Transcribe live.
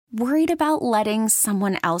Worried about letting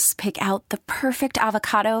someone else pick out the perfect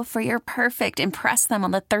avocado for your perfect impress them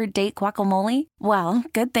on the third date guacamole? Well,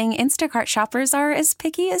 good thing Instacart shoppers are as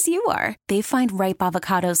picky as you are. They find ripe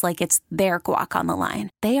avocados like it's their guac on the line.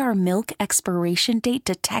 They are milk expiration date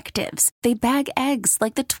detectives. They bag eggs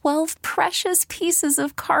like the 12 precious pieces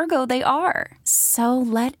of cargo they are. So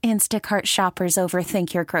let Instacart shoppers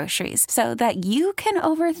overthink your groceries so that you can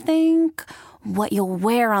overthink what you'll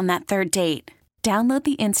wear on that third date. Download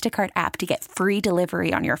the Instacart app to get free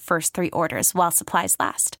delivery on your first 3 orders while supplies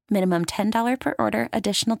last. Minimum $10 per order.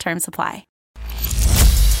 Additional terms apply.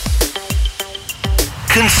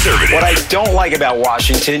 Conservative. What I don't like about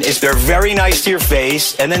Washington is they're very nice to your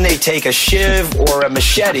face, and then they take a shiv or a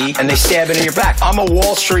machete and they stab it in your back. I'm a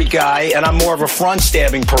Wall Street guy, and I'm more of a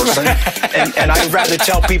front-stabbing person, and I'd rather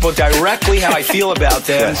tell people directly how I feel about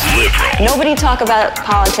them. Liberal. Nobody talk about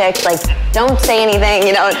politics, like, don't say anything,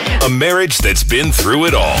 you know. A marriage that's been through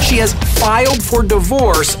it all. She has filed for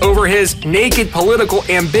divorce over his naked political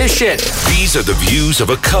ambition. These are the views of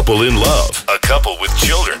a couple in love, a couple with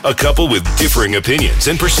children, a couple with differing opinions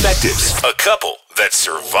and perspectives, a couple that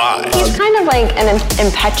survived. He's kind of like an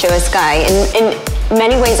impetuous guy. In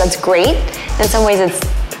many ways, that's great. In some ways, it's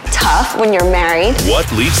tough when you're married.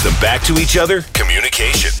 What leads them back to each other?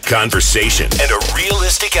 Communication, conversation, and a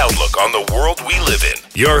realistic outlook on the world we live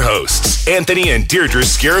in. Your hosts, Anthony and Deirdre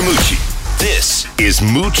Scaramucci. This is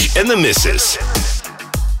Mooch and the Missus.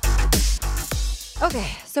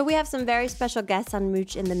 Okay, so we have some very special guests on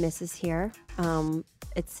Mooch and the Missus here.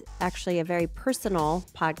 It's actually a very personal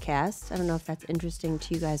podcast. I don't know if that's interesting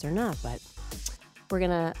to you guys or not, but we're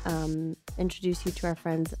going to introduce you to our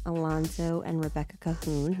friends Alonzo and Rebecca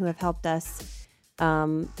Cahoon, who have helped us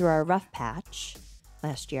through our rough patch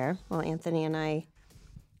last year while Anthony and I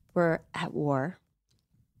were at war.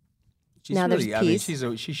 She's now really, there's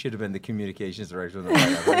peace. she should have been the communications director of the White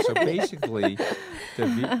House. Right? So basically,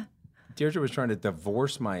 Deirdre was trying to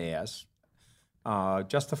divorce my ass.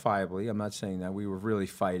 Justifiably, I'm not saying that. We were really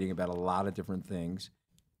fighting about a lot of different things,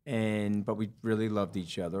 but we really loved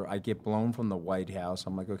each other. I get blown from the White House.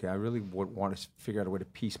 I'm like, okay, I really want to figure out a way to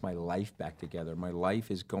piece my life back together. My life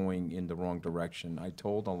is going in the wrong direction. I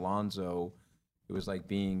told Alonzo it was like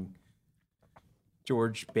being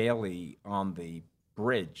George Bailey on the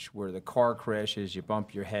bridge where the car crashes, you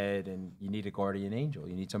bump your head, and you need a guardian angel.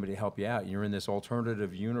 You need somebody to help you out. You're in this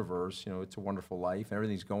alternative universe. You know, it's a wonderful life.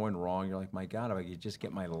 Everything's going wrong. You're like, my God, if I could just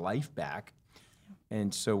get my life back.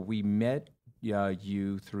 And so we met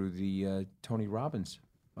you through the Tony Robbins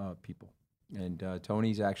people. And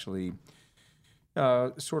Tony's actually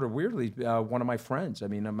sort of weirdly one of my friends. I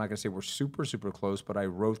mean, I'm not going to say we're super, super close, but I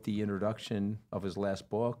wrote the introduction of his last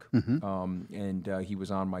book. And he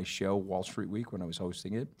was on my show, Wall Street Week, when I was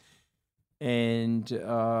hosting it. And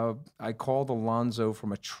I called Alonzo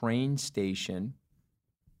from a train station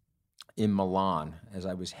in Milan as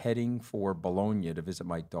I was heading for Bologna to visit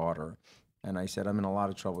my daughter. And I said, I'm in a lot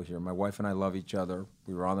of trouble here. My wife and I love each other.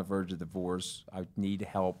 We were on the verge of divorce. I need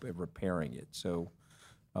help in repairing it. So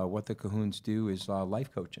what the Cahoons do is life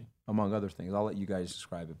coaching, among other things. I'll let you guys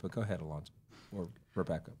describe it, but go ahead, Alonzo or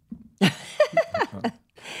Rebecca.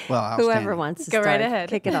 Well, whoever wants to go start, right ahead.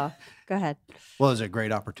 Kick it off. Go ahead. Well, it was a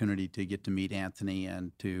great opportunity to get to meet Anthony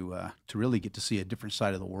and to really get to see a different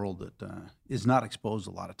side of the world that is not exposed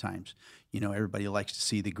a lot of times. You know, everybody likes to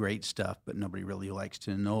see the great stuff, but nobody really likes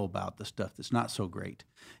to know about the stuff that's not so great.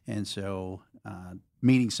 And so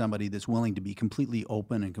meeting somebody that's willing to be completely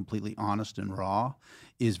open and completely honest and raw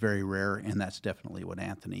is very rare, and that's definitely what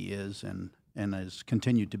Anthony is and has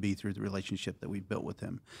continued to be through the relationship that we've built with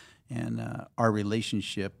him. And our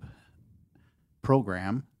relationship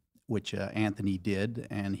program, which Anthony did,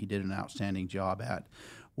 and he did an outstanding job at,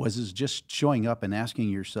 is just showing up and asking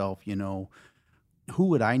yourself, you know, who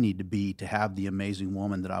would I need to be to have the amazing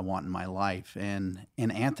woman that I want in my life? And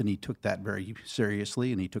Anthony took that very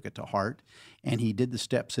seriously, and he took it to heart, and he did the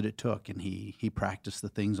steps that it took, and he practiced the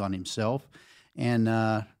things on himself. And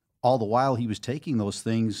all the while he was taking those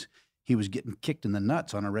things, he was getting kicked in the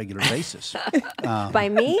nuts on a regular basis. By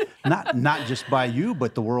me? Not just by you,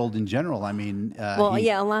 but the world in general. I mean,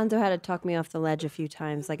 Alonzo had to talk me off the ledge a few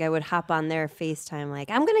times. Like I would hop on there FaceTime, like,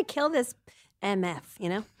 I'm going to kill this MF, you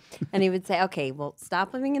know? And he would say, okay, well,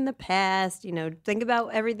 stop living in the past, you know, think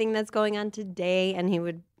about everything that's going on today. And he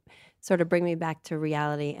would sort of bring me back to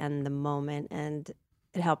reality and the moment. And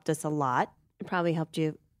it helped us a lot. It probably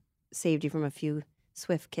saved you from a few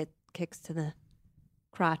swift kicks to the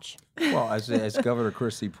crotch. Well, as Governor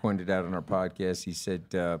Christie pointed out on our podcast, he said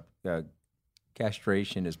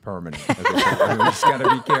castration is permanent. We just got to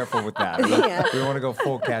be careful with that. We don't want to go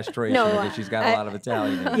full castration because she's got a lot of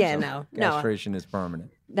Italian in her. Yeah, so no. Castration is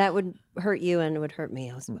permanent. That would hurt you and it would hurt me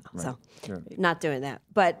as well. Right. So Sure. not doing that.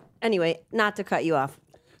 But anyway, not to cut you off.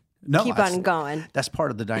 No, Keep on going. That's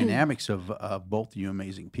part of the dynamics of both you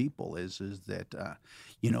amazing people is that,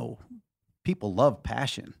 people love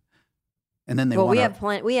passion. And then they Well,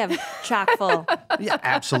 want we have chock full. Yeah,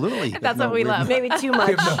 absolutely. That's what we love. Maybe too much.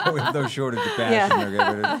 We have no shortage of passion. Okay,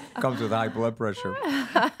 but it comes with high blood pressure.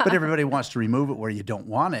 But everybody wants to remove it where you don't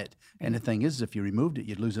want it. And the thing is, if you removed it,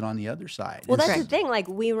 you'd lose it on the other side. Well, And that's so- the thing. Like,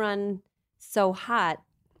 we run so hot.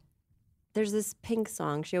 There's this Pink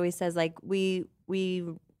song. She always says, like, we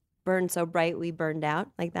burn so bright, we burned out,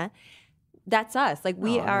 like that. That's us. Like,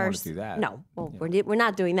 we No, I don't are. wanna do that. No, well, we're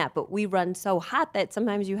not doing that. But we run so hot that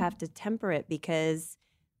sometimes you have to temper it because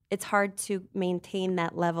it's hard to maintain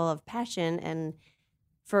that level of passion and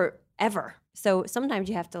forever. So sometimes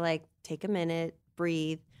you have to, like, take a minute,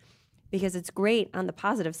 breathe, because it's great on the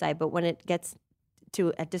positive side. But when it gets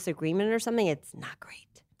to a disagreement or something, it's not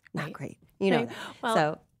great. Not great. You know. Right. Well-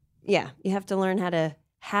 So yeah, you have to learn how to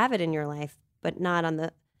have it in your life, but not on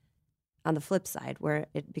the flip side where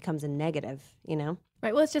it becomes a negative, you know?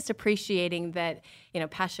 Right. Well, it's just appreciating that,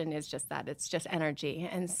 passion is just that. It's just energy.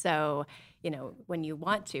 And so, when you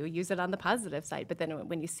want to, use it on the positive side. But then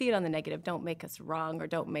when you see it on the negative, don't make us wrong or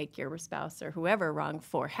don't make your spouse or whoever wrong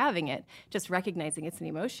for having it. Just recognizing it's an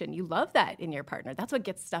emotion. You love that in your partner. That's what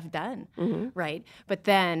gets stuff done. Right. But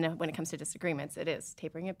then when it comes to disagreements, it is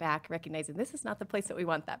tapering it back, recognizing this is not the place that we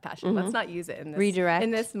want that passion. Let's not use it in this, Redirect. in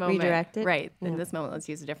this moment. Redirect it. Right. Yeah. In this moment, let's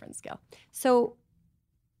use a different skill. So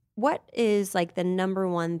what is like the number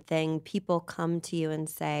one thing people come to you and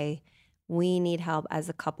say, we need help as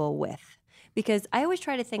a couple with? Because I always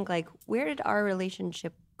try to think, like, where did our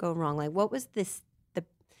relationship go wrong? Like, what was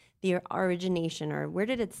the origination, or where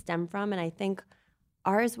did it stem from? And I think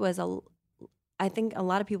ours was I think a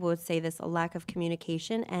lot of people would say this, a lack of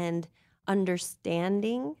communication and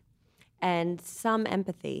understanding and some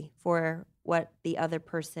empathy for what the other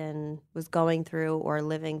person was going through or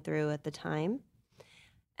living through at the time.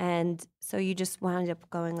 And so you just wound up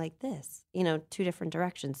going like this, two different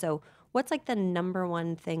directions. So what's like the number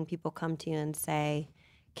one thing people come to you and say,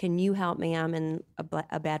 can you help me? I'm in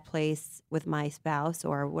a bad place with my spouse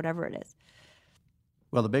or whatever it is.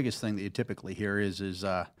 Well, the biggest thing that you typically hear is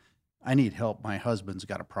I need help. My husband's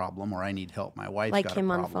got a problem, or I need help. My wife's Like got a him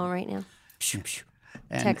problem. on the phone right now.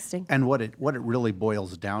 And, Texting. And what it really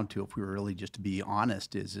boils down to, if we were really just to be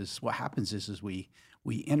honest, is what happens is we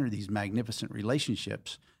enter these magnificent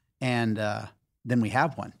relationships, and then we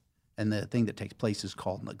have one, and the thing that takes place is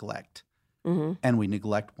called neglect. And we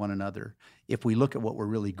neglect one another. If we look at what we're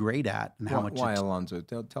really great at and how much Why, Alonzo?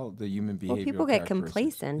 Tell the human behavior. people get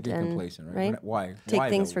complacent Get and- complacent, right? Why? Take Why,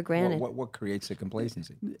 things though? for granted. What creates the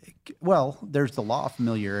complacency? well, there's the law of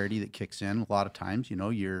familiarity that kicks in. A lot of times,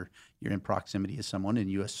 you're in proximity to someone and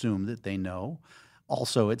you assume that they know.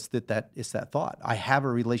 Also, it's that thought. I have a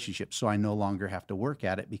relationship, so I no longer have to work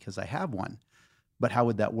at it because I have one. But how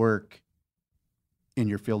would that work in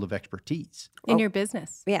your field of expertise? In your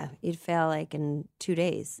business. Yeah, you'd fail like in 2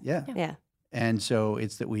 days. Yeah. Yeah. And so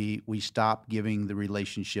it's that we stop giving the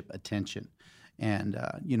relationship attention. And,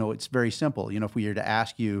 it's very simple. If we were to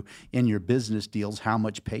ask you in your business deals, how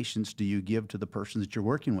much patience do you give to the person that you're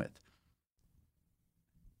working with?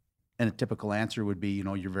 And a typical answer would be,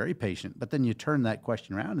 you're very patient. But then you turn that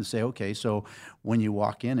question around and say, okay, so when you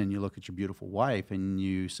walk in and you look at your beautiful wife and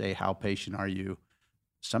you say, how patient are you?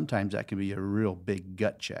 Sometimes that can be a real big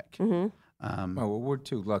gut check. Well, we're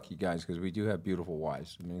two lucky guys because we do have beautiful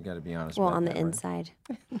wives. I mean, you got to be honest. Well, about on the that, right? inside.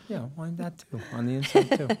 Yeah, why that too? On the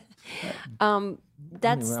inside too.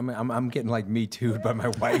 That's Anyway, I'm getting like me too by my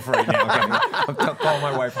wife right now. I'm calling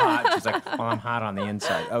my wife hot. She's like, "Well, I'm hot on the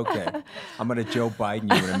inside." Okay, I'm gonna Joe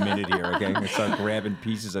Biden you in a minute here. Okay, I'm gonna start grabbing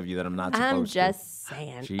pieces of you that I'm not supposed I'm to. just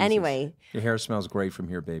saying. Jesus. Anyway, Your hair smells great from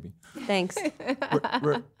here, baby. thanks.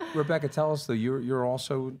 Rebecca, tell us though, you're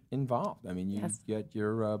also involved. I mean, you Yes. get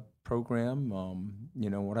your program.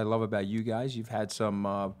 What I love about you guys, you've had some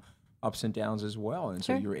ups and downs as well, and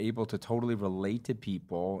Sure. so you're able to totally relate to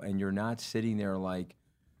people, and you're not sitting there like.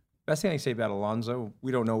 Best thing I say about Alonzo,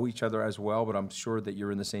 we don't know each other as well, but I'm sure that you're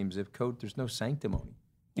in the same zip code. There's no sanctimony.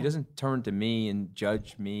 He doesn't turn to me and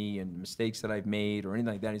judge me and mistakes that I've made or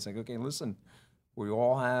anything like that. He's like, okay, listen, we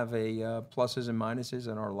all have a pluses and minuses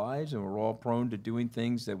in our lives, and we're all prone to doing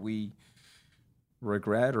things that we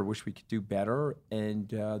regret or wish we could do better. And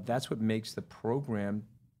that's what makes the program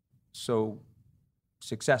so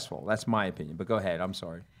successful. That's my opinion. But go ahead. I'm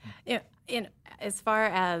sorry. As far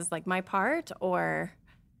as like my part or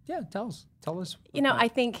Yeah, tell us. I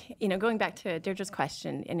think, going back to Deirdre's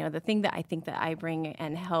question, the thing that I think that I bring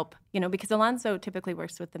and help, because Alonzo typically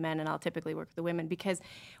works with the men and I'll typically work with the women, because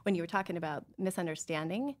when you were talking about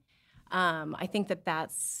misunderstanding, I think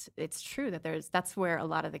it's true that that's where a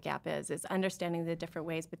lot of the gap is understanding the different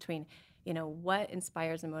ways between, what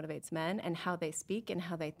inspires and motivates men and how they speak and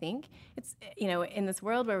how they think. It's, in this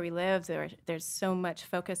world where we live, there's so much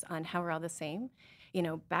focus on how we're all the same.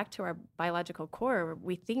 Back to our biological core,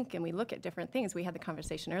 we think and we look at different things. We had the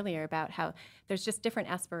conversation earlier about how there's just different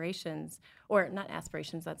aspirations, or not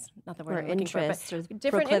aspirations, that's not the word I'm looking for, but or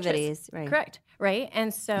different proclivities. interests. Right. Correct, right?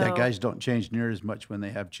 And so... Yeah, guys don't change near as much when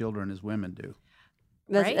they have children as women do.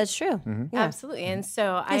 Right? That's true. Mm-hmm. Yeah. Absolutely. And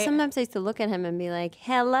so sometimes I used to look at him and be like,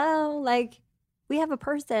 hello, like, we have a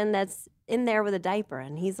person that's in there with a diaper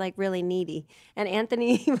and he's like really needy. And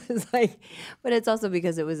Anthony was like, but it's also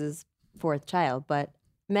because it was his fourth child. But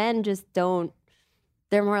men just don't,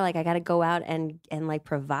 they're more like, I got to go out and like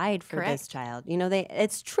provide for this child.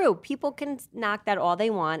 It's true. People can knock that all they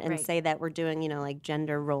want and say that we're doing, like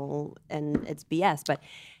gender role and it's BS. But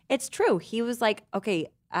it's true. He was like, okay,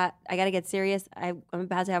 I got to get serious. I'm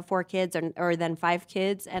about to have 4 kids or then 5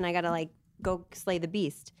 kids and I got to like go slay the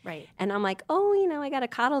beast. Right. And I'm like, I got to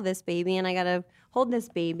coddle this baby and I got to hold this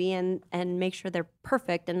baby and make sure they're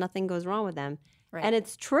perfect and nothing goes wrong with them. Right. And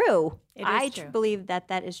it's true. I believe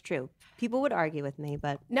that is true. People would argue with me,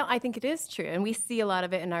 but... No, I think it is true. And we see a lot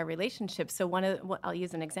of it in our relationships. So I'll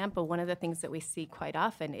use an example. One of the things that we see quite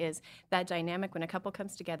often is that dynamic when a couple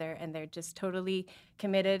comes together and they're just totally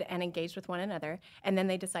committed and engaged with one another, and then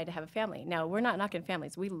they decide to have a family. Now, we're not knocking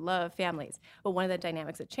families. We love families. But one of the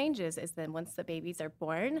dynamics that changes is then once the babies are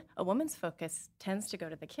born, a woman's focus tends to go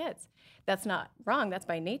to the kids. That's not wrong. That's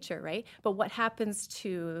by nature, right? But what happens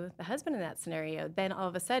to the husband in that scenario? Then all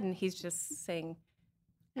of a sudden, he's just saying...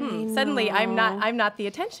 suddenly I'm not the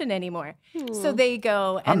attention anymore. So they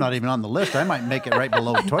go. And I'm not even on the list. I might make it right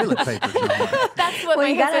below toilet paper. That's what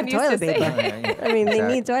my husband used to say. I mean, they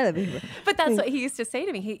need toilet paper. But that's what he used to say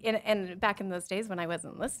to me. And back in those days when I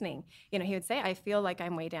wasn't listening, he would say, I feel like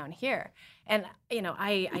I'm way down here. And,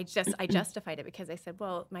 I justified it because I said,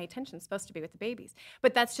 well, my attention's supposed to be with the babies.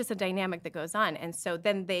 But that's just a dynamic that goes on. And so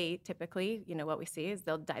then they typically, what we see is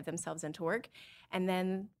they'll dive themselves into work. And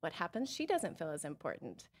then what happens? She doesn't feel as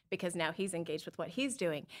important because now he's engaged with what he's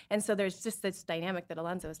doing. And so there's just this dynamic that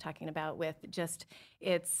Alonzo was talking about with just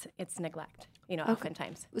it's neglect,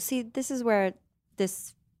 oftentimes. See, this is where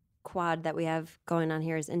this quad that we have going on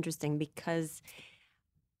here is interesting because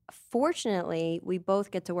fortunately, we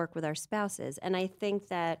both get to work with our spouses. And I think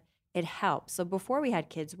that it helps. So before we had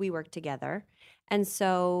kids, we worked together. And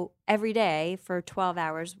so every day for 12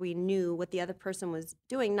 hours, we knew what the other person was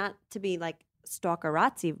doing, not to be like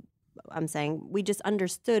stalkerazzi, I'm saying. We just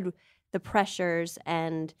understood the pressures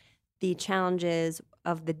and the challenges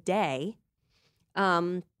of the day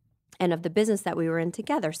and of the business that we were in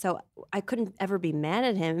together. So I couldn't ever be mad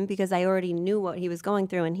at him because I already knew what he was going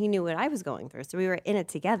through and he knew what I was going through. So we were in it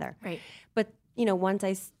together. Right. But, once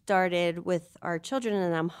I started with our children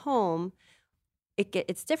and I'm home,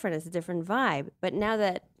 it's different. It's a different vibe. But now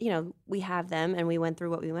that, we have them and we went through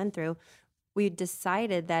what we went through, we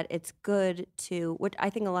decided that it's good to, what I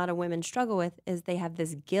think a lot of women struggle with is they have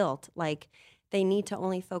this guilt, like they need to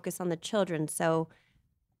only focus on the children. So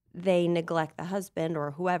they neglect the husband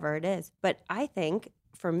or whoever it is. But I think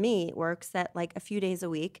for me, it works that like a few days a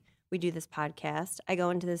week, we do this podcast. I go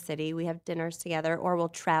into the city, we have dinners together, or we'll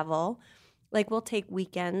travel. Like we'll take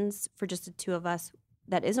weekends for just the two of us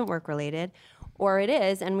that isn't work related, or it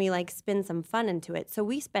is, and we like spin some fun into it. So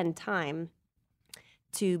we spend time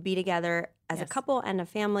to be together as a couple and a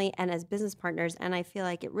family and as business partners. And I feel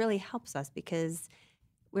like it really helps us because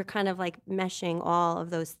we're kind of like meshing all of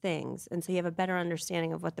those things. And so you have a better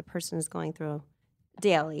understanding of what the person is going through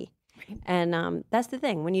daily. Right. And that's the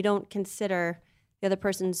thing. When you don't consider the other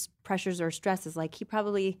person's pressures or stresses, like he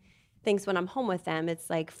probably thinks when I'm home with them, it's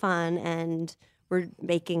like fun and we're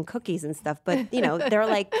baking cookies and stuff. But, they're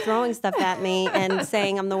like throwing stuff at me and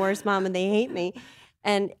saying I'm the worst mom and they hate me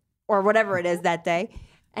or whatever it is that day.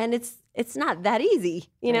 And it's not that easy,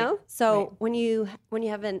 you know? So when you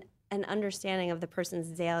have an understanding of the person's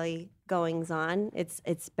daily goings on,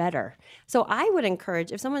 it's better. So I would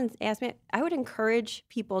encourage, if someone asked me, I would encourage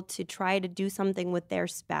people to try to do something with their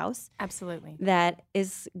spouse. Absolutely. That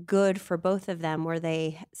is good for both of them, where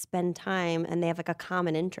they spend time and they have like a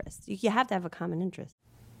common interest. You have to have a common interest.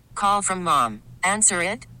 Call from mom. Answer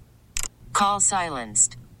it. Call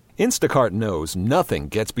silenced. Instacart knows nothing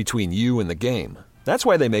gets between you and the game. That's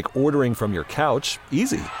why they make ordering from your couch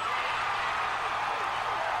easy.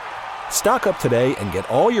 Stock up today and get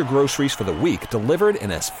all your groceries for the week delivered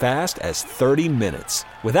in as fast as 30 minutes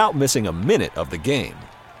without missing a minute of the game.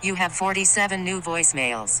 You have 47 new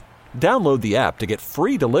voicemails. Download the app to get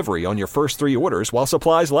free delivery on your first 3 orders while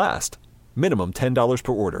supplies last. Minimum $10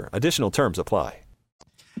 per order. Additional terms apply.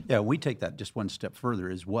 Yeah, we take that just one step further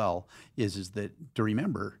as well, is that to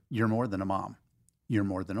remember, you're more than a mom. You're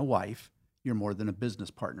more than a wife. You're more than a business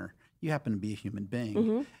partner. You happen to be a human being.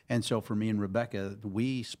 Mm-hmm. And so for me and Rebecca,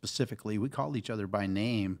 we call each other by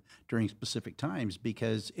name during specific times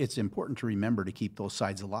because it's important to remember to keep those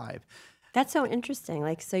sides alive. That's so interesting.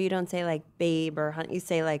 Like, so you don't say like babe or honey, you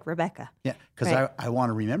say like Rebecca. Yeah, because Right. I want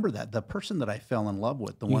to remember that. The person that I fell in love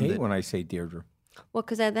with, the You one hate that... when I say Deirdre. Well,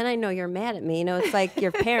 because then I know you're mad at me. You know, it's like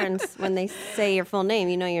your parents, when they say your full name,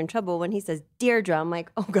 you know you're in trouble. When he says Deirdre, I'm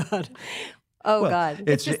like, oh, God. Oh, Well, God.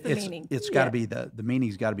 It's just the meaning. It's got to be the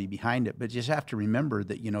meaning's got to be behind it. But you just have to remember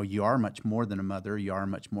that, you are much more than a mother, you are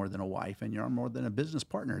much more than a wife, and you are more than a business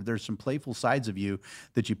partner. There's some playful sides of you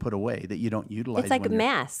that you put away that you don't utilize. It's like when you're-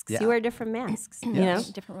 masks. Yeah. You wear different masks, you know? Yes.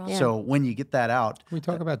 Different roles. Yeah. So when you get that out, Can we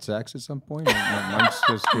talk about sex at some point? I'm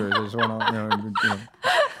just curious. I just want to,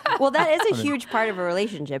 Well, that is a huge part of a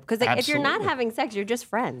relationship because if you're not Absolutely. having sex, you're just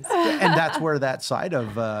friends. and that's where that side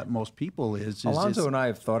of most people is Alonzo and I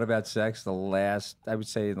have thought about sex in the last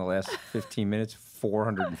 15 minutes,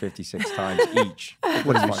 456 times each.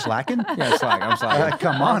 What are you slacking? Yeah, I'm slacking.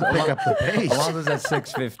 Come on, pick up the pace. Alonzo's at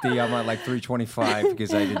 650. I'm at like 325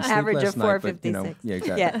 because I didn't sleep Average last of night. But, 456. yeah,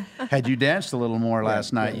 exactly. Yeah. Had you danced a little more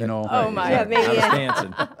last night, Oh, my. Yeah, maybe, I was yeah.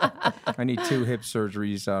 dancing. I need 2 hip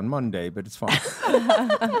surgeries on Monday, but it's fine.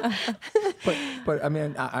 but I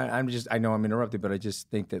mean, I know I'm interrupted, but I just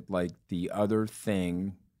think that like the other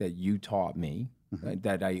thing that you taught me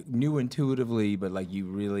that I knew intuitively, but like you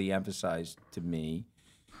really emphasized to me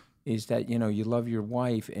is that, you love your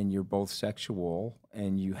wife and you're both sexual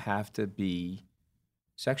and you have to be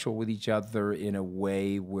sexual with each other in a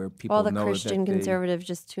way where people All the know Christian that they, conservatives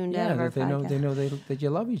just tuned out of our that they podcast. know that you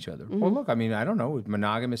love each other. Well, look, I mean, I don't know, with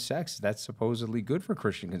monogamous sex, that's supposedly good for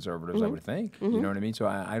Christian conservatives, I would think. You know what I mean? So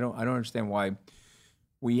I don't understand why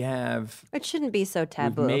we have. It shouldn't be so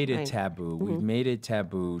taboo. We've made it right? taboo. We've made it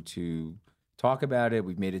taboo to talk about it.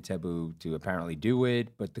 We've made it taboo to apparently do it.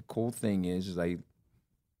 But the cool thing is I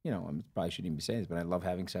probably shouldn't even be saying this, but I love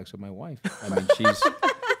having sex with my wife. I mean, she's.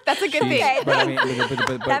 That's a good thing. Okay, But I mean,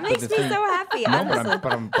 that makes me so happy, honestly.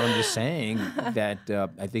 but I'm just saying that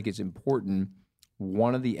I think it's important.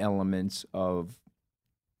 One of the elements of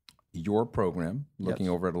your program, looking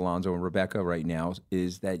over at Alonzo and Rebecca right now,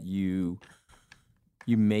 is that you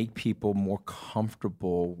make people more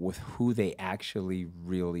comfortable with who they actually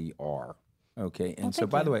really are. Okay, and so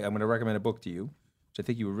by the way, I'm going to recommend a book to you, which I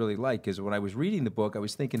think you would really like, because when I was reading the book, I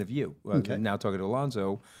was thinking of you. Now talking to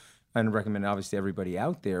Alonzo. And recommend, obviously, everybody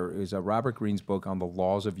out there is Robert Greene's book on the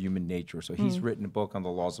laws of human nature. So he's written a book on the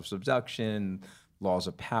laws of subduction, laws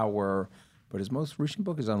of power, but his most recent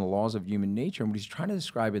book is on the laws of human nature. And what he's trying to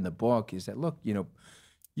describe in the book is that, look,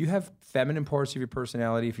 you have feminine parts of your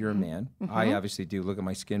personality if you're a man. I obviously do. Look at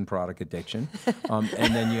my skin product addiction. And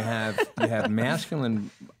then you have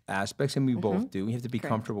masculine aspects, and we both do. You have to be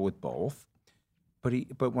comfortable with both.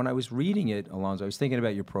 But when I was reading it, Alonzo, I was thinking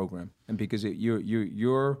about your program, and because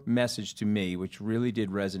your message to me, which really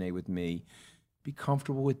did resonate with me, be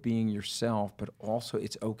comfortable with being yourself, but also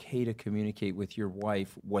it's okay to communicate with your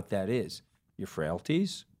wife what that is, your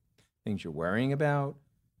frailties, things you're worrying about,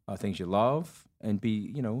 things you love, and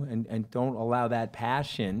and don't allow that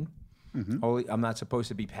passion. Oh, I'm not supposed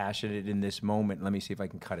to be passionate in this moment. Let me see if I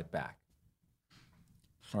can cut it back.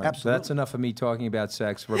 All right, so that's enough of me talking about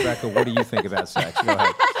sex. Rebecca, what do you think about sex? Go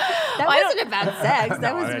ahead. That wasn't about sex.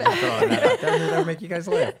 That was about... That'll make you guys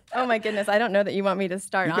laugh. Oh my goodness, I don't know that you want me to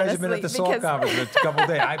start. You guys honestly, have been at the Salt Conference a couple of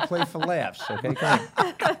days. I play for laughs. Okay, come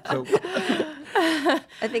on. So,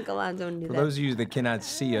 I think Alonzo knew for that. those of you that cannot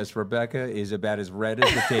see us, Rebecca is about as red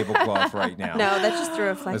as the tablecloth right now. No, that's just a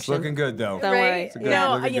reflection. It's looking good though. Don't worry. It's good.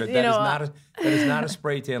 No, looking good. you That know, is not a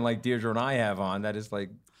spray tan like Deirdre and I have on. That is like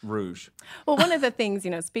rouge. Well, one of the things,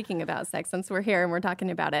 speaking about sex, since we're here and we're talking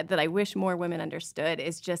about it, that I wish more women understood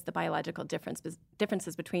is just the biological differences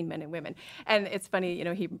between men and women. And it's funny,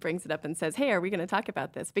 he brings it up and says, hey, are we going to talk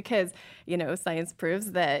about this? Because, science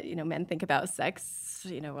proves that, men think about sex,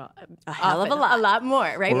 a hell of a lot. A lot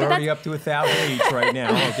more, right? We're already up to 1,000 each right now.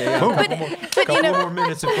 Okay, a couple more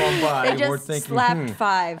minutes have gone by. They just we're thinking, slapped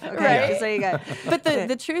 5. Okay, Right. so you got. But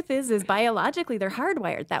the truth is biologically they're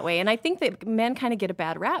hardwired that way, and I think that men kind of get a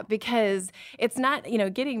bad rap rap because it's not,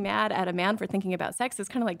 getting mad at a man for thinking about sex is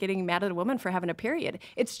kind of like getting mad at a woman for having a period.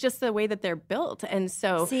 It's just the way that they're built. And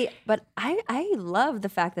so. See, but I love the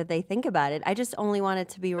fact that they think about it. I just only want it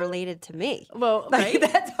to be related to me. Well, like, right?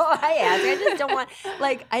 That's all I ask. I just don't want,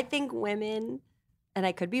 I think women, and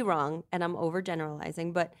I could be wrong, and I'm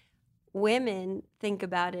overgeneralizing, but women think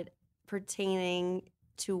about it pertaining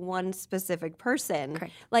to one specific person.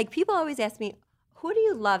 Correct. Like, people always ask me, who do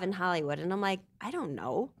you love in Hollywood? And I'm like, I don't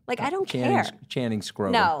know. I don't care. Channing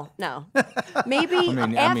Scrotum. No. Maybe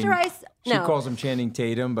she calls him Channing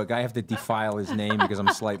Tatum, but I have to defile his name because I'm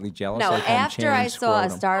slightly jealous. No, I call him after Channing I saw A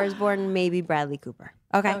Scrotum. Star Is Born, maybe Bradley Cooper.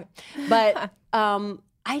 Okay. But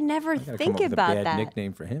I never I gotta think come up with about a bad that.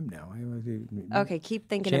 nickname for him now. Okay, keep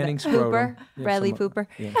thinking Channing about Hooper, Scrotum. Yeah, Bradley someone- Cooper,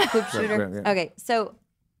 yeah. Poop Shooter. Right, yeah. Okay, so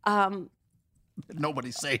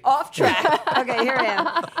Nobody's safe. off track. Okay, here I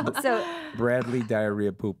am. So Bradley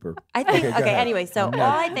Diarrhea Pooper. I think go okay. ahead. Anyway, so I'm all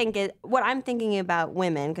not- I think is what I'm thinking about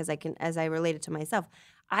women because as I relate it to myself.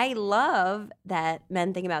 I love that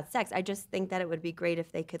men think about sex. I just think that it would be great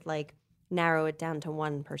if they could narrow it down to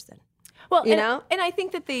one person. Well, you know? And I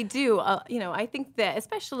think that they do, I think that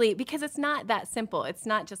especially because it's not that simple. It's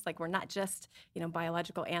not just we're not just,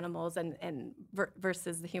 biological animals and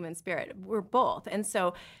versus the human spirit. We're both. And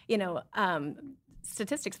so,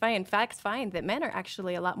 statistics find, facts find that men are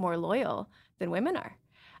actually a lot more loyal than women are.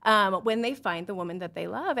 When they find the woman that they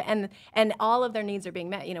love and all of their needs are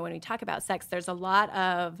being met. When we talk about sex, there's a lot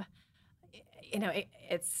of,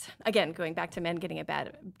 it's again going back to men getting a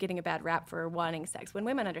bad rap for wanting sex. When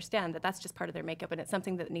women understand that that's just part of their makeup and it's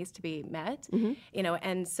something that needs to be met,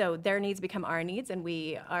 and so their needs become our needs and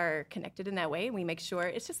we are connected in that way. And we make sure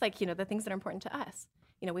it's just the things that are important to us.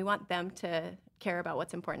 We want them to care about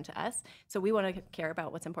what's important to us, so we want to care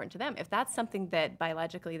about what's important to them. If that's something that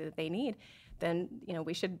biologically that they need, then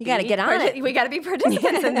we should. You got to get on it. We got to be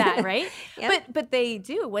participants in that, right? Yep. But they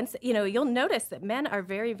do. Once you'll notice that men are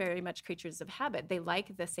very, very much creatures of habit. They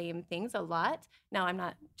like the same things a lot. Now, I'm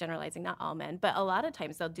not generalizing, not all men, but a lot of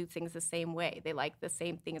times they'll do things the same way. They like the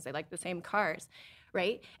same things. They like the same cars.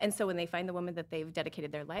 Right? And so when they find the woman that they've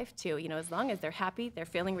dedicated their life to, as long as they're happy, they're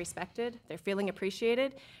feeling respected, they're feeling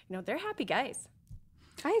appreciated, they're happy guys.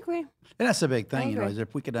 I agree. And that's the big thing, agree. is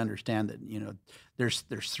if we could understand that, there's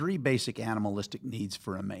three basic animalistic needs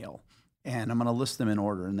for a male. And I'm going to list them in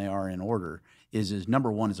order, and they are in order, is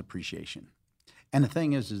number one is appreciation. And the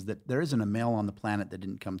thing is that there isn't a male on the planet that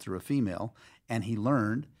didn't come through a female, and he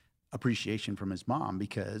learned appreciation from his mom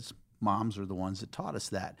because moms are the ones that taught us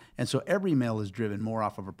that. And so every male is driven more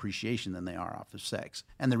off of appreciation than they are off of sex.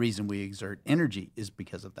 And the reason we exert energy is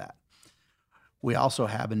because of that. We also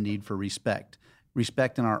have a need for respect.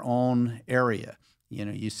 Respect in our own area.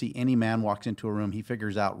 You see any man walks into a room, he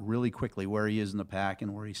figures out really quickly where he is in the pack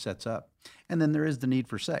and where he sets up. And then there is the need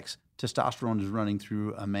for sex. Testosterone is running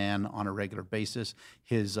through a man on a regular basis.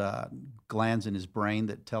 His glands in his brain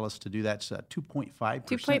that tell us to do that's 2.5%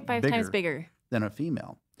 2.5 times bigger than a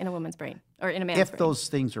female. In a woman's brain or in a man's brain. If those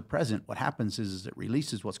things are present, what happens is it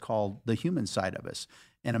releases what's called the human side of us.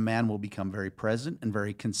 And a man will become very present and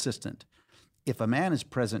very consistent. If a man is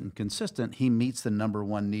present and consistent, he meets the number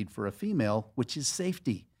one need for a female, which is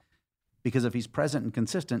safety. Because if he's present and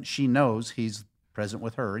consistent, she knows he's present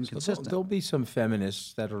with her and consistent. There'll be some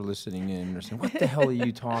feminists that are listening in and are saying, what the hell are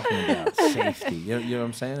you talking about? Safety. You know what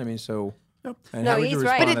I'm saying? I mean, so... And No, how would you he's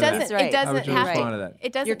right. respond But it to that? doesn't. It doesn't How would you have respond to. to that?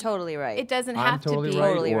 It doesn't. You're totally right. It doesn't I'm have totally to be. right,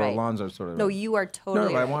 Totally or right. Alonzo's totally right. No, you are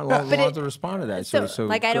totally No, I right. want But Alonzo to respond to that. So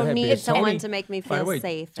I go don't ahead, need because someone Tony- to make me by the feel way,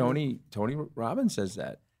 safe. Tony Robbins says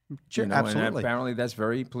that. Sure, And absolutely. apparently that's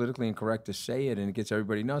very politically incorrect to say it, and it gets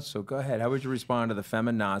everybody nuts. So go ahead. How would you respond to the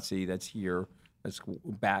feminazi that's here, that's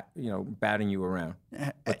batting you around?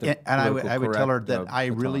 And I would tell her correct, that I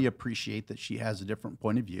really baton. appreciate that she has a different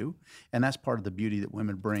point of view, and that's part of the beauty that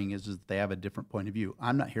women bring is that they have a different point of view.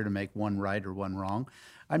 I'm not here to make one right or one wrong.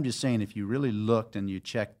 I'm just saying if you really looked and you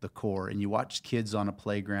checked the core and you watched kids on a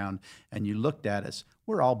playground and you looked at us,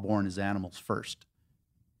 we're all born as animals first.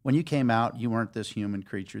 When you came out, you weren't this human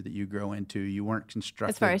creature that you grow into. You weren't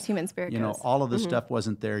constructed. As far as human spirit goes. All of this stuff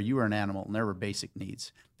wasn't there. You were an animal, and there were basic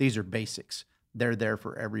needs. These are basics. They're there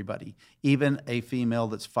for everybody. Even a female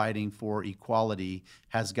that's fighting for equality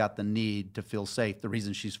has got the need to feel safe. The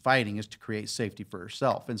reason she's fighting is to create safety for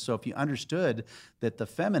herself. And so if you understood that the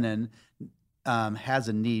feminine has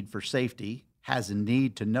a need for safety, has a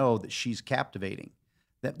need to know that she's captivating,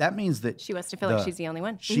 that means that She wants to feel like she's the only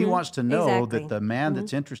one. she wants to know Exactly. that the man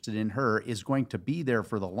that's interested in her is going to be there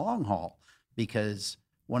for the long haul. Because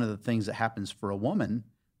one of the things that happens for a woman,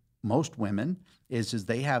 most women, is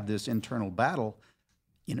they have this internal battle.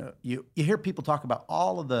 you hear people talk about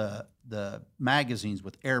all of the magazines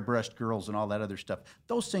with airbrushed girls and all that other stuff.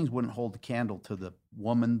 Those things wouldn't hold a candle to the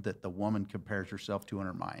woman that the woman compares herself to in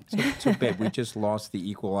her mind. So babe, we just lost the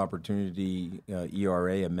Equal Opportunity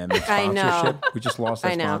ERA amendment I know. sponsorship. We just lost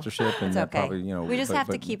that I know. sponsorship, and It's that okay. probably We just have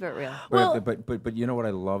to keep it real. But you know what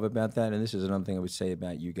I love about that, and this is another thing I would say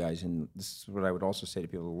about you guys, and this is what I would also say to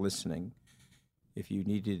people listening: if you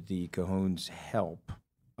needed the Cajones' help,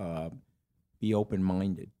 be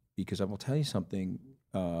open-minded, because I will tell you something.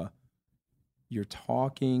 You're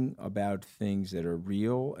talking about things that are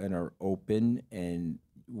real and are open, and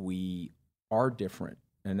we are different.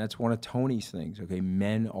 And that's one of Tony's things, okay?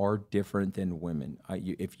 Men are different than women.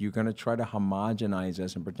 If you're going to try to homogenize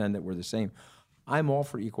us and pretend that we're the same, I'm all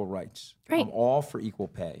for equal rights. Right. I'm all for equal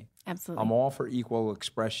pay. Absolutely. I'm all for equal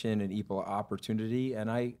expression and equal opportunity, and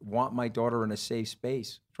I want my daughter in a safe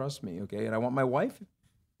space. Trust me, okay? And I want my wife,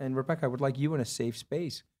 and Rebecca, I would like you in a safe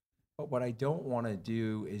space. But what I don't want to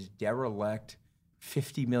do is derelict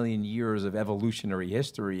 50 million years of evolutionary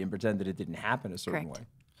history and pretend that it didn't happen a certain way.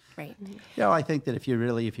 Right. I think that if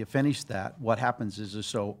you finish that, what happens is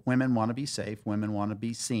so women want to be safe, women want to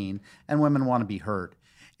be seen, and women want to be heard.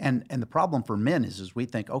 And the problem for men is we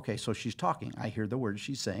think, okay, so she's talking. I hear the words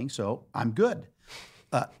she's saying, so I'm good.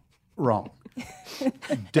 Wrong.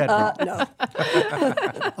 Dead wrong. No.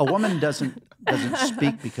 A woman doesn't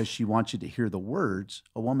speak because she wants you to hear the words.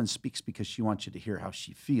 A woman speaks because she wants you to hear how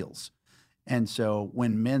she feels. And so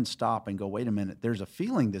when men stop and go, wait a minute, there's a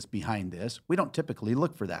feeling that's behind this, we don't typically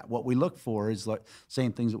look for that. What we look for is like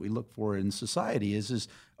same things that we look for in society is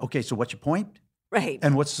okay, so what's your point? Right.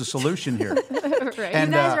 And what's the solution here? Right.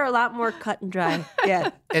 And, you guys are a lot more cut and dry. Yeah.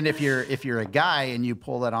 And if you're a guy and you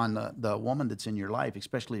pull that on the woman that's in your life,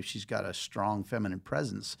 especially if she's got a strong feminine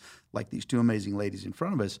presence, like these two amazing ladies in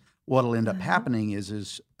front of us, what'll end up happening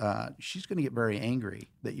is she's going to get very angry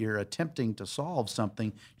that you're attempting to solve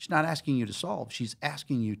something she's not asking you to solve. She's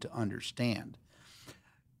asking you to understand.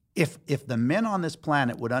 If the men on this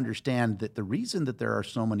planet would understand that the reason that there are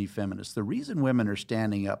so many feminists, the reason women are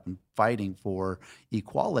standing up and fighting for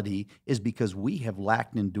equality is because we have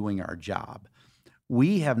lacked in doing our job.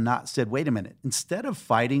 We have not said, wait a minute, instead of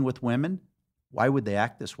fighting with women, why would they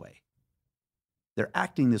act this way? They're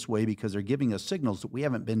acting this way because they're giving us signals that we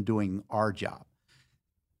haven't been doing our job.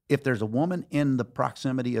 If there's a woman in the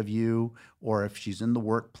proximity of you, or if she's in the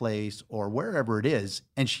workplace or wherever it is,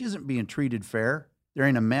 and she isn't being treated fair, there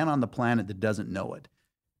ain't a man on the planet that doesn't know it.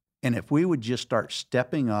 And if we would just start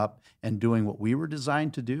stepping up and doing what we were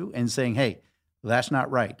designed to do and saying, hey, that's not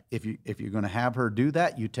right. If you're going to have her do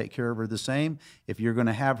that, you take care of her the same. If you're going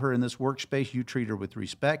to have her in this workspace, you treat her with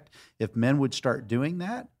respect. If men would start doing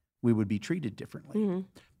that, we would be treated differently. Mm-hmm.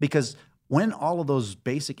 Because when all of those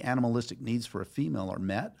basic animalistic needs for a female are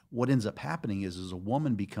met, what ends up happening is a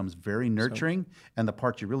woman becomes very nurturing, and the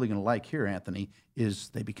part you're really going to like here, Anthony, is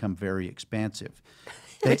they become very expansive.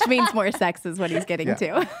 Which means more sex is what he's getting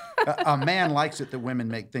to. A man likes it that women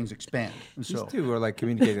make things expand. And so, these two are like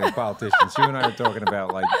communicating like politicians. You and I are talking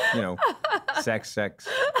about sex.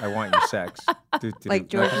 I want your sex. Like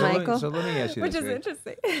George Michael. So let me ask you Which this. is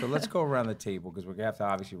interesting. So let's go around the table because we're going to have to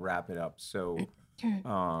obviously wrap it up. So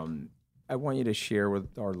I want you to share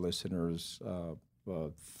with our listeners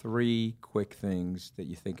 3 quick things that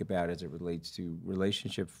you think about as it relates to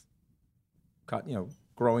relationship,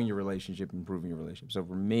 growing your relationship, improving your relationship. So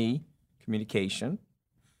for me, communication,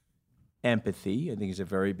 empathy, I think is a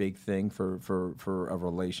very big thing for a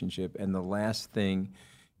relationship. And the last thing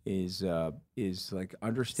is like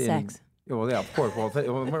understanding. Sex. Well, yeah, of course. Well,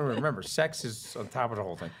 remember, sex is on top of the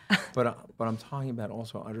whole thing. But I'm talking about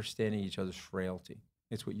also understanding each other's frailty.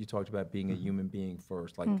 It's what you talked about, being a human being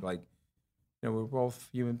first. We're both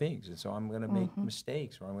human beings, and so I'm going to make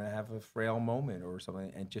mistakes, or I'm going to have a frail moment or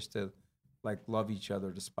something, and just to love each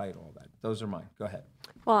other despite all that. Those are mine. Go ahead.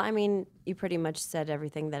 Well, I mean, you pretty much said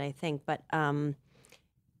everything that I think, but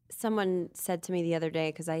someone said to me the other day,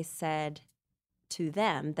 because I said to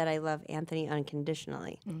them that I love Anthony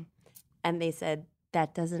unconditionally, and they said,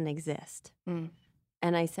 that doesn't exist. And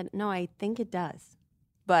I said, no, I think it does.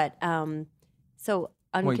 But so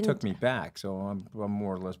well, you took me back, so I'm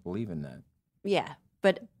more or less believing that. Yeah,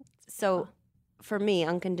 but so for me,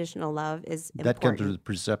 unconditional love is important. That comes to the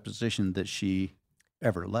presupposition that she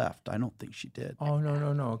ever left. I don't think she did. Oh,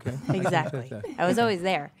 no. Okay. Exactly. I was always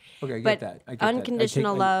there. Okay, I get but that. I get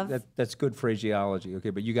unconditional love. That's good phraseology. Okay,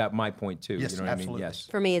 but you got my point too. Yes, you know what absolutely. I mean? Yes.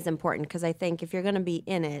 For me, is important because I think if you're going to be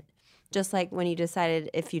in it, just like when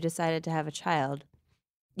if you decided to have a child,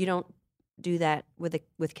 you don't do that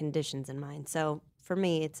with conditions in mind. So for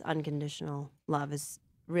me, it's unconditional love is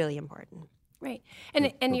really important. Right. And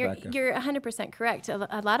Rebecca. you're 100% correct.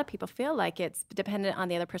 A lot of people feel like it's dependent on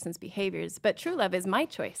the other person's behaviors, but true love is my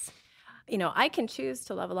choice. I can choose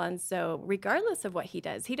to love Alonzo regardless of what he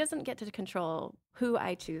does. He doesn't get to control who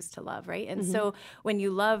I choose to love, right? And so when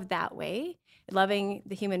you love that way, loving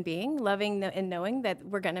the human being, loving and knowing that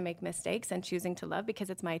we're going to make mistakes and choosing to love because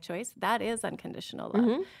it's my choice, that is unconditional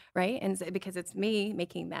love, right? And so, because it's me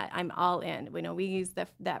making that, I'm all in. We use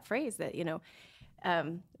that phrase that,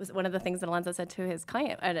 was one of the things that Alonzo said to his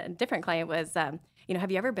client, a different client was, have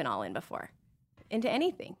you ever been all in before? Into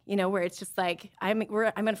anything, where it's just like, I'm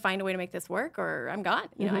going to find a way to make this work or I'm gone.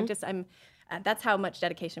 That's how much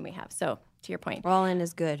dedication we have. So to your point. All in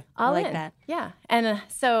is good. All I like in. that. Yeah. And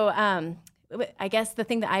so I guess the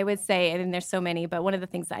thing that I would say, and there's so many, but one of the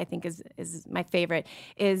things that I think is my favorite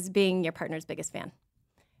is being your partner's biggest fan.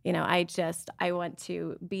 I want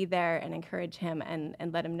to be there and encourage him and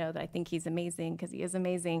let him know that I think he's amazing because he is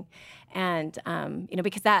amazing. And,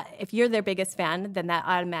 because if you're their biggest fan, then that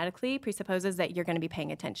automatically presupposes that you're going to be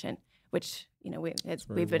paying attention, which,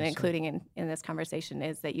 we've been including in this conversation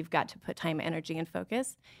is that you've got to put time, energy, and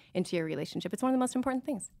focus into your relationship. It's one of the most important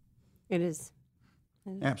things. It is.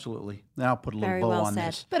 Absolutely. Now I'll put a little Very bow well on said.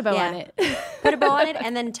 this. Put a bow on it. Put a bow on it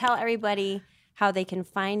and then tell everybody how they can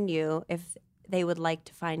find you if they would like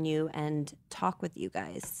to find you and talk with you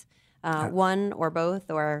guys, one or both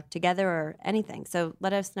or together or anything. So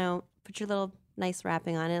let us know. Put your little nice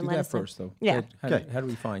wrapping on it and Do let that us know. first, though. Yeah. How do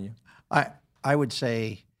we find you? I would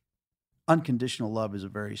say unconditional love is a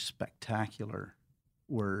very spectacular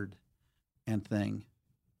word and thing.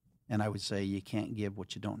 And I would say you can't give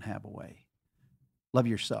what you don't have away. Love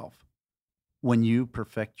yourself. When you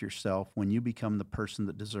perfect yourself, when you become the person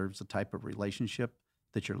that deserves the type of relationship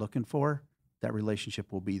that you're looking for, that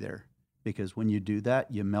relationship will be there. Because when you do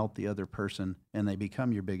that, you melt the other person and they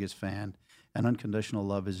become your biggest fan. And unconditional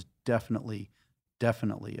love is definitely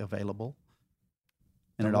available.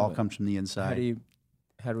 And it all comes from the inside.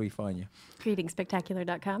 How do we find you?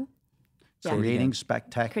 CreatingSpectacular.com. Yeah.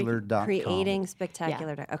 CreatingSpectacular.com.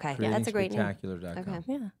 CreatingSpectacular. Okay. Yeah, that's a great name. CreatingSpectacular.com. Okay.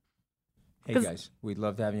 Yeah. Hey, guys, we'd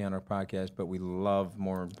love to have you on our podcast, but we love,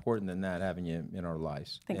 more important than that, having you in our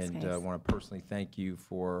lives. Thanks, and guys. I want to personally thank you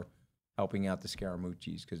for helping out the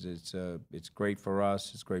Scaramucci's because it's great for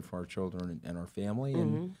us, it's great for our children and our family,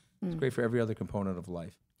 and it's great for every other component of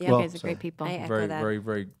life. Yeah, you guys are great people. I echo Very, that. very,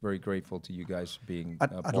 very, very grateful to you guys for being I'd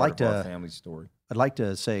part like of our to- family story. I'd like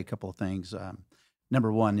to say a couple of things.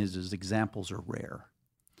 Number one is examples are rare.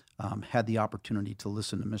 Had the opportunity to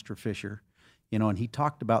listen to Mr. Fisher, and he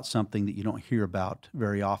talked about something that you don't hear about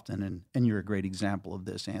very often, and you're a great example of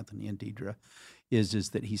this, Anthony and Deidre, is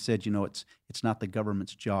that he said, it's not the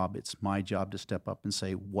government's job, it's my job to step up and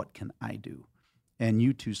say, what can I do? And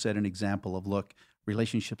you two set an example of, look,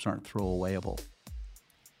 relationships aren't throwawayable.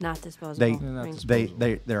 Not disposable.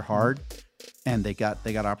 They're hard, and they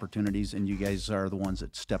got opportunities, and you guys are the ones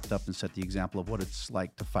that stepped up and set the example of what it's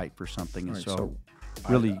like to fight for something. And All right, so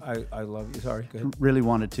really, I love you. Sorry, go ahead. really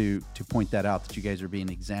wanted to point that out, that you guys are being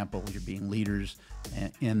examples, you're being leaders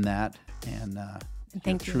in that, and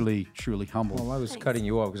thank you. truly humbled. Well, I was cutting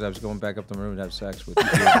you off because I was going back up to the room to have sex with you.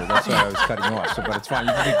 That's why I was cutting you off. But it's fine.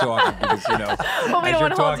 You can keep talking because, Well, we as don't you're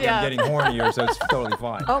wanna hold talking, you I'm up. getting hornier, so it's totally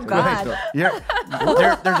fine. Oh, God. So-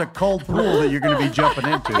 There's a cold pool that you're going to be jumping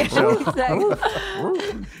into. So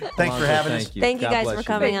thanks for having us. Thank you. Thank you God guys bless for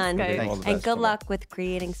coming on. Thanks, guys. All the And best. good Bye-bye. luck with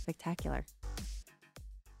creating Spectacular.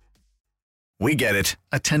 We get it.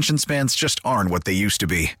 Attention spans just aren't what they used to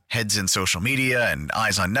be. Heads in social media and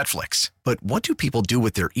eyes on Netflix. But what do people do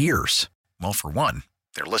with their ears? Well, for one,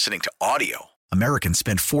 they're listening to audio. Americans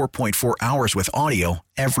spend 4.4 hours with audio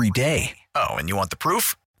every day. Oh, and you want the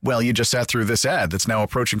proof? Well, you just sat through this ad that's now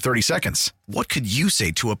approaching 30 seconds. What could you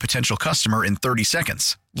say to a potential customer in 30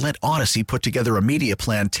 seconds? Let Odyssey put together a media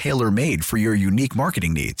plan tailor-made for your unique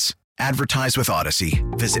marketing needs. Advertise with Odyssey.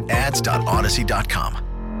 Visit ads.odyssey.com.